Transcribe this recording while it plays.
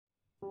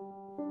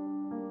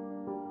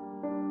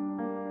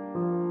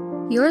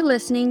You're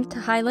listening to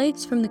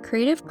highlights from the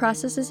Creative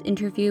Processes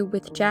interview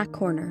with Jack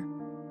Horner.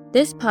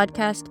 This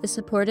podcast is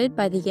supported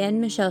by the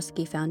Jan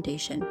Michalski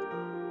Foundation.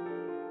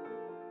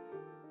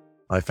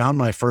 I found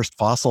my first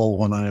fossil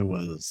when I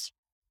was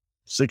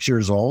 6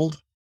 years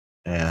old,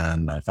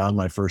 and I found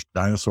my first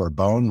dinosaur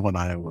bone when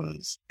I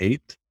was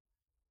 8,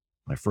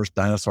 my first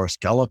dinosaur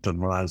skeleton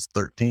when I was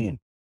 13.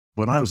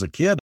 When I was a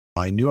kid,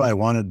 I knew I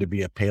wanted to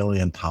be a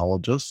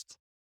paleontologist,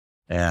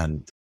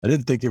 and I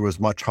didn't think there was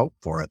much hope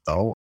for it,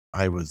 though.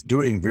 I was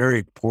doing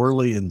very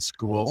poorly in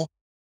school,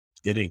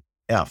 getting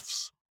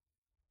Fs,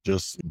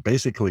 just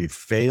basically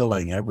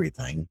failing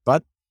everything,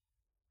 but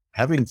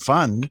having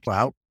fun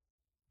out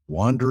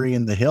wandering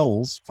in the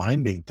hills,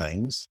 finding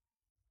things.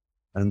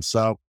 And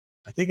so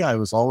I think I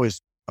was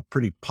always a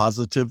pretty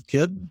positive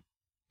kid.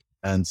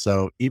 And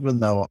so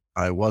even though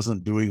I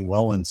wasn't doing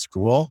well in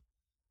school,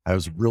 I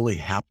was really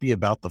happy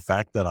about the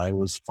fact that I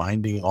was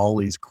finding all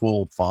these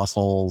cool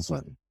fossils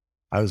and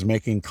I was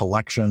making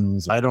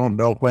collections. I don't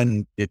know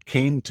when it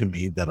came to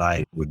me that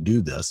I would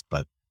do this,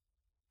 but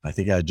I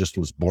think I just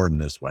was born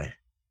this way.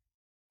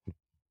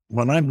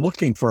 When I'm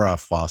looking for a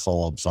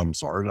fossil of some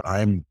sort,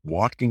 I'm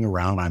walking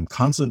around, I'm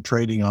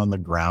concentrating on the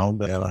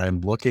ground, and I'm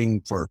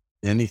looking for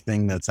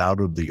anything that's out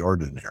of the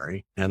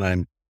ordinary. And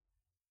I'm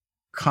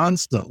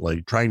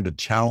constantly trying to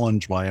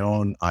challenge my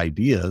own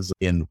ideas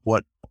in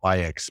what I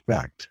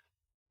expect.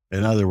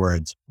 In other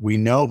words, we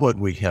know what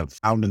we have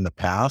found in the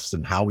past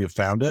and how we've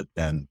found it.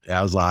 And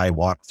as I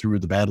walk through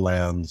the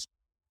Badlands,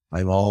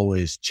 I'm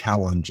always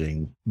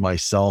challenging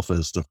myself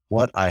as to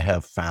what I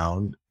have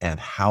found and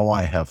how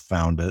I have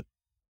found it.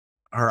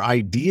 Our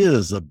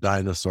ideas of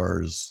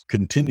dinosaurs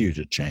continue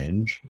to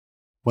change.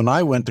 When I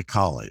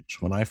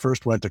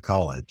first went to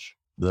college,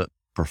 the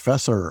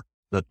professor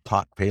that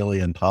taught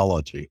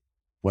paleontology,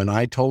 when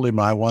I told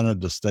him I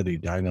wanted to study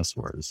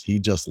dinosaurs, he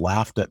just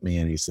laughed at me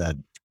and he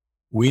said,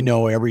 "We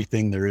know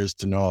everything there is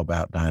to know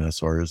about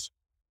dinosaurs.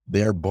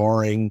 They're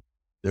boring.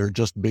 They're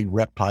just big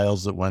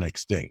reptiles that went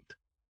extinct.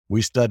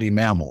 We study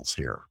mammals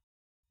here."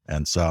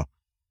 And so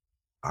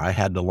I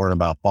had to learn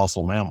about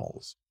fossil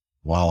mammals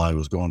while I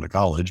was going to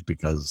college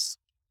because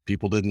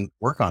people didn't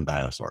work on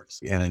dinosaurs.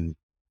 And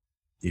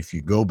if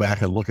you go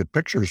back and look at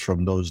pictures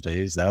from those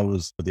days,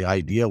 the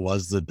idea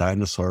was that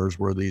dinosaurs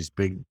were these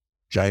big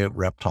giant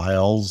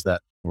reptiles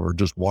that were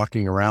just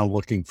walking around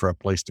looking for a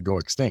place to go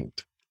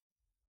extinct.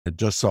 It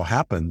just so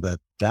happened that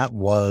that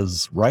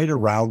was right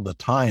around the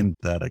time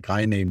that a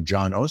guy named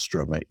John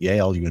Ostrom at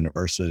Yale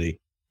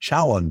University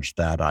challenged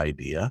that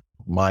idea.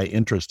 My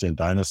interest in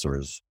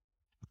dinosaurs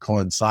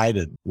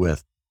coincided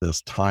with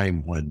this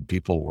time when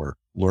people were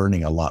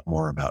learning a lot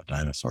more about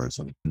dinosaurs.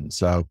 And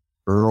so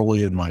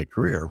early in my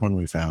career, when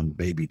we found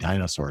baby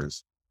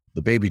dinosaurs,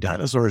 the baby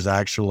dinosaurs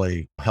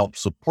actually helped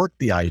support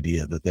the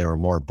idea that they were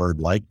more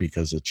bird-like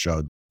because it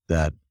showed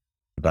that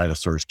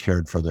dinosaurs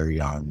cared for their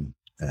young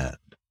and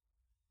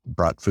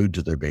brought food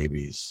to their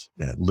babies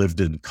and lived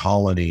in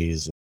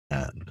colonies,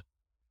 and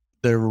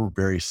they were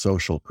very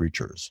social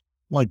creatures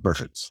like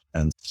birds.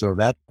 And so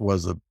that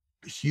was a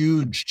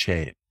huge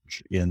change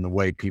in the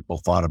way people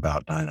thought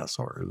about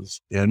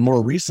dinosaurs. And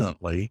more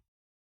recently,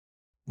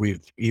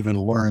 we've even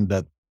learned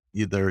that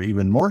they're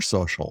even more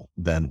social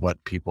than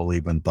what people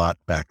even thought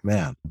back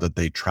then, that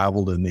they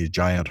traveled in these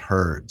giant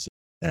herds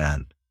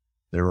and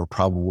there were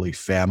probably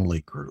family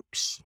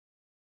groups.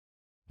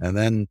 And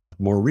then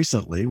more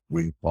recently,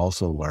 we've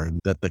also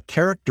learned that the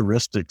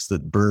characteristics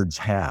that birds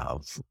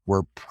have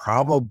were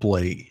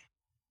probably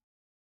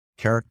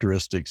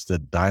characteristics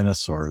that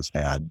dinosaurs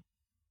had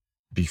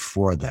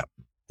before them.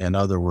 In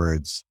other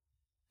words,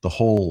 the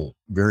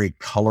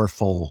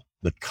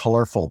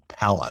colorful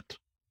palette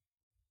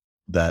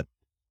that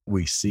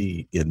we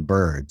see in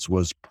birds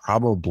was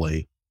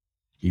probably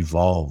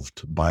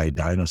evolved by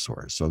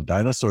dinosaurs. So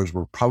dinosaurs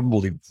were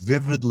probably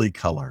vividly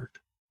colored.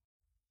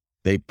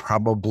 They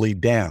probably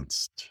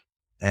danced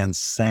and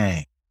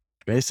sang.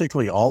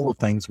 Basically, all the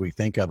things we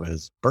think of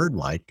as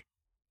bird-like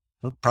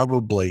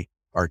probably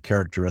are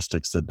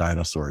characteristics that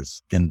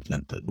dinosaurs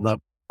invented. The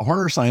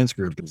Horner Science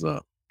Group is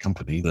a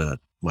company that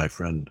my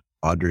friend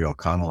Audrey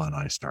O'Connell and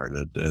I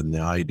started. And the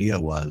idea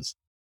was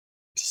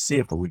to see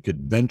if we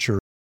could venture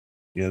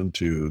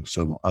into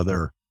some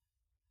other,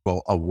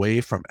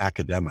 away from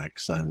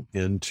academics and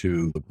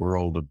into the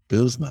world of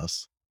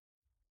business.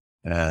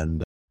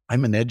 And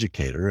I'm an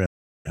educator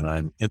and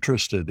I'm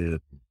interested in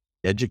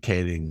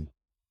educating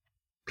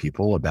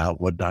people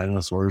about what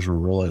dinosaurs were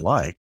really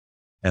like.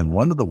 And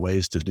one of the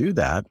ways to do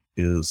that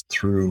is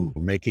through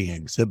making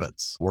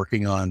exhibits,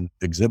 working on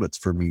exhibits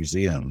for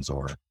museums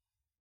or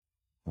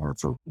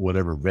for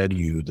whatever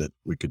venue that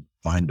we could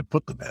find to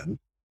put them in.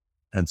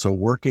 And so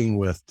working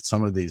with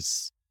some of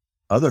these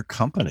other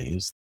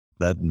companies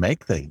that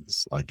make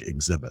things like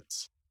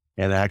exhibits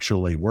and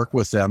actually work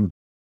with them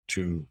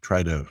to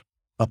try to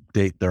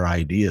update their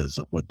ideas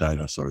of what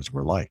dinosaurs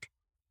were like.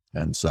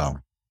 And so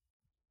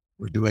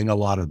we're doing a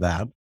lot of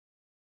that.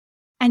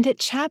 And at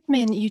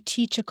Chapman, you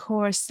teach a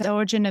course, The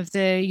Origin of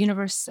the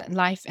Universe,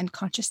 Life and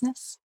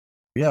Consciousness.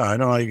 Yeah, I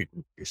know. I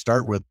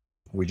start with,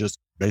 we just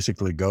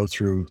basically go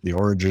through the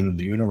origin of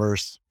the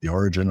universe, the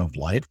origin of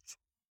life.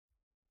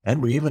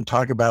 And we even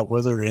talk about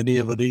whether any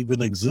of it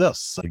even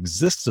exists.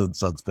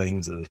 Existence of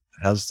things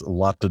has a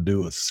lot to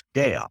do with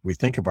scale. We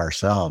think of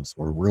ourselves,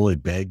 we're really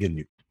big,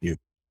 and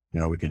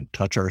we can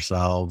touch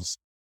ourselves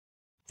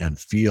and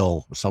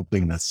feel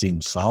something that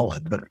seems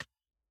solid. But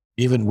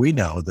even we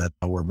know that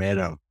we're made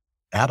of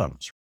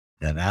atoms,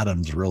 and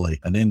atoms really,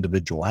 an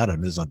individual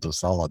atom isn't a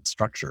solid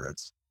structure.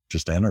 It's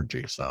just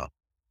energy. So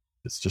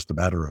it's just a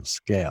matter of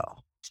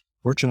scale.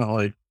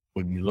 Fortunately,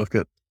 when you look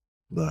at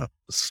the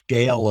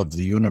scale of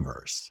the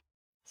universe,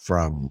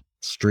 from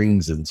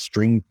strings and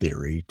string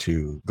theory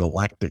to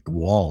galactic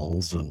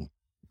walls and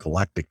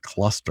galactic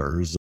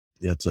clusters,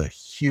 it's a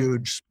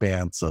huge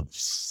span of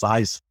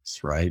sizes,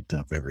 right,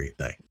 of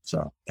everything.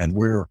 So, and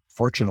we're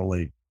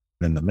fortunately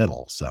in the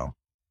middle. So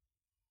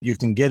you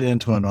can get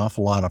into an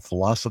awful lot of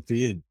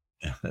philosophy,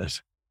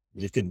 and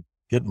you can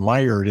get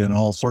mired in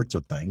all sorts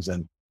of things.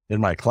 And in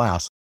my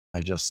class,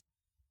 I just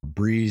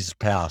breeze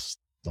past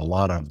a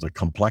lot of the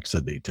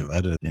complexity to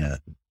it. And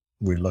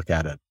we look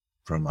at it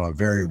from a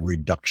very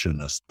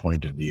reductionist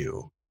point of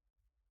view,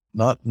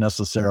 not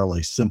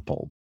necessarily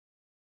simple,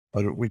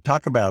 but we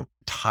talk about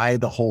tie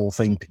the whole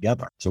thing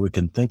together so we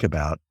can think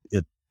about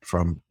it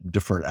from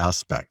different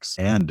aspects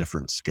and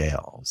different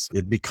scales.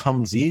 It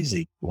becomes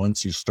easy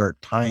once you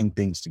start tying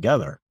things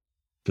together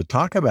to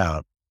talk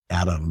about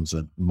atoms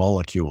and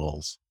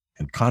molecules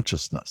and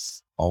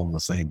consciousness all in the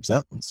same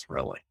sentence,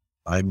 really.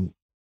 I'm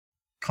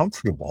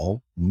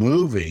comfortable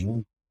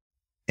moving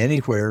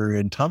anywhere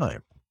in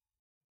time.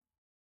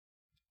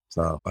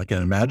 So I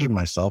can imagine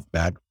myself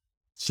back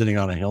sitting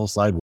on a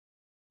hillside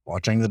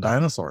watching the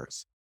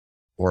dinosaurs,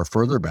 or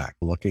further back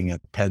looking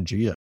at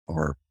Pangea,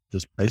 or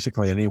just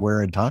basically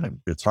anywhere in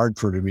time. It's hard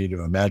for me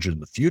to imagine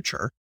the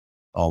future,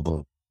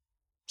 although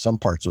some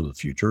parts of the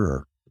future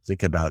are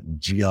think about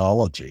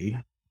geology.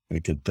 We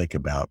can think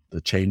about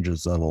the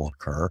changes that'll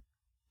occur.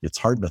 It's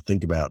hard to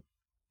think about,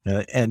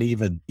 and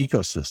even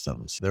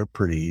ecosystems, they're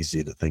pretty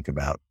easy to think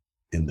about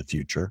in the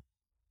future,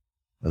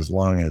 as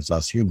long as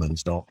us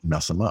humans don't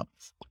mess them up.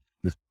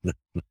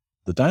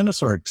 The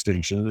dinosaur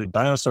extinction, the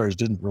dinosaurs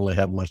didn't really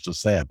have much to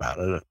say about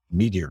it. A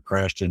meteor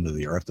crashed into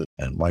the earth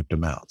and wiped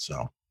them out.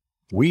 So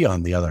we,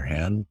 on the other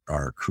hand,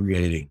 are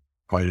creating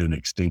quite an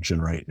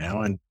extinction right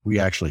now. And we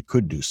actually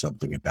could do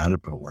something about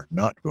it, but we're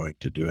not going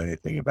to do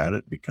anything about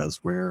it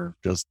because we're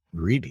just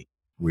greedy.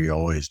 We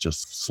always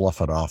just slough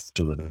it off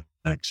to the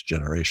next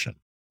generation.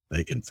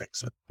 They can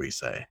fix it, we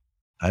say.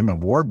 I'm a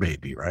war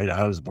baby, right?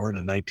 I was born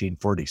in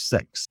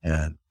 1946.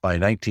 And by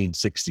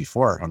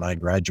 1964, when I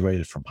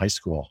graduated from high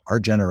school, our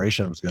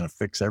generation was going to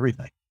fix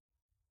everything.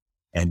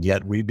 And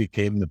yet we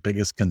became the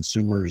biggest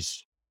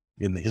consumers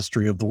in the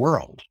history of the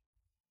world.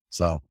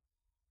 So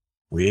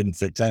we didn't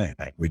fix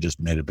anything. We just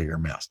made a bigger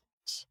mess.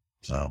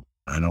 So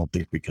I don't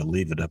think we can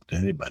leave it up to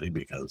anybody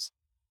because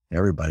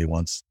everybody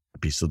wants a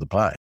piece of the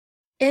pie.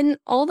 In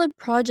all the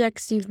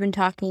projects you've been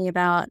talking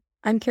about,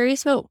 I'm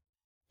curious about,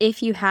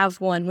 if you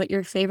have one, what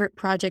your favorite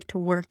project to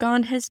work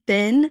on has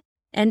been,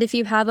 and if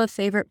you have a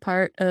favorite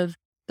part of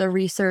the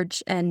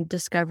research and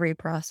discovery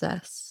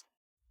process.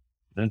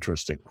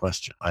 Interesting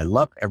question. I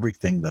love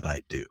everything that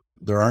I do.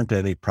 There aren't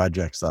any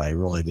projects that I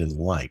really didn't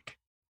like.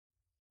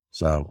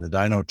 So the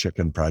Dino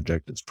Chicken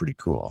project is pretty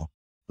cool.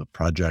 The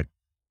project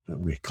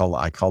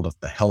I called it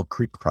the Hell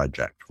Creek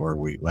Project, where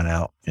we went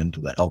out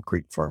into the Hell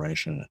Creek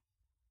Formation and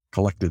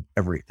collected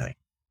everything.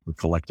 We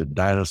collected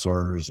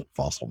dinosaurs and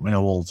fossil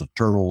mammals and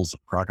turtles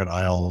and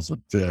crocodiles and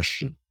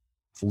fish and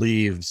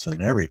leaves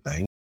and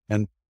everything,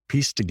 and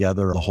pieced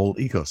together the whole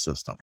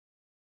ecosystem.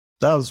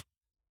 That was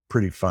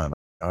pretty fun.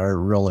 I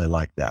really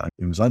liked that.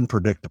 It was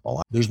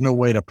unpredictable. There's no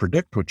way to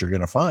predict what you're going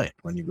to find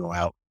when you go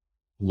out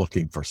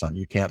looking for something.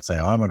 You can't say,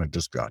 oh, I'm going to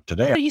just go out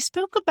today. So you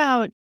spoke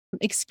about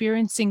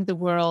experiencing the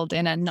world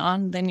in a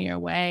non-linear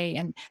way,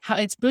 and how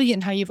it's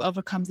brilliant how you've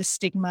overcome the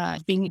stigma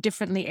of being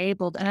differently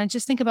abled. And I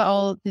just think about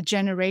all the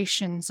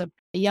generations of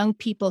young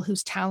people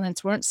whose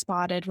talents weren't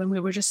spotted when we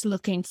were just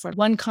looking for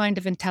one kind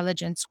of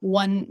intelligence,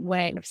 one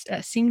way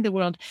of seeing the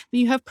world. But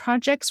you have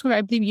projects where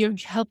I believe you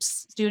help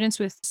students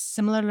with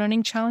similar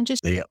learning challenges.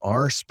 They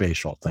are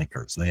spatial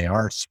thinkers. They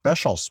are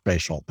special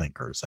spatial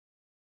thinkers.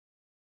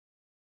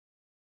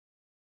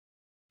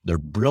 They're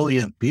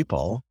brilliant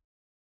people.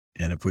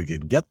 And if we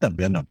could get them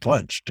in a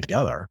bunch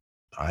together,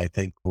 I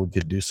think we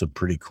could do some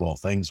pretty cool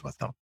things with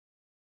them,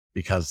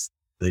 because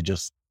they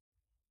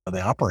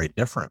operate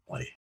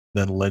differently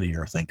than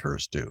linear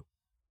thinkers do.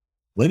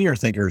 Linear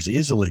thinkers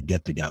easily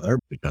get together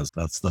because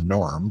that's the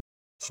norm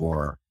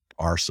for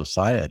our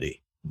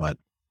society. But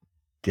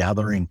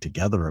gathering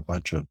together a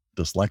bunch of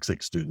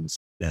dyslexic students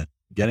and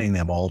getting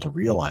them all to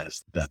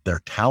realize that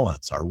their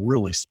talents are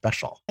really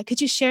special.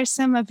 Could you share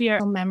some of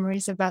your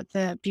memories about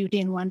the beauty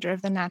and wonder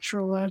of the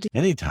natural world?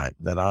 Anytime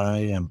that I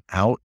am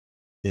out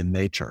in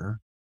nature,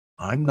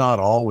 I'm not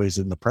always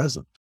in the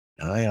present.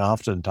 I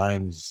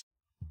oftentimes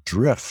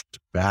drift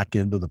back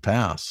into the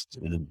past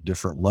in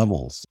different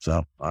levels.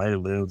 So I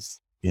live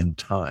in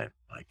time,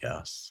 I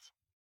guess.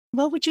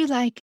 What would you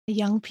like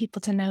young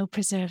people to know,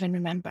 preserve, and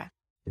remember?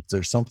 If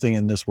there's something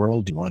in this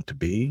world you want to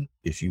be,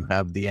 if you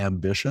have the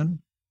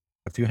ambition,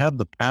 if you have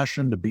the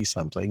passion to be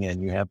something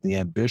and you have the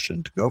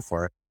ambition to go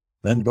for it,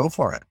 then go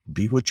for it.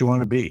 Be what you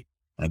want to be.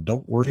 And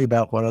don't worry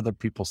about what other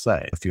people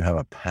say. If you have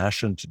a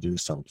passion to do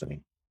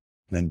something,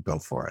 then go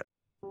for it.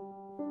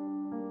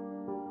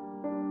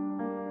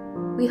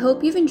 We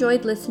hope you've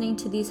enjoyed listening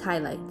to these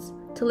highlights.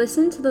 To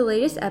listen to the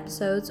latest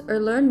episodes or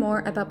learn more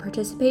about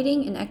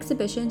participating in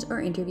exhibitions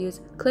or interviews,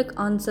 click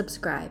on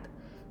subscribe.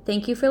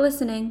 Thank you for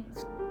listening.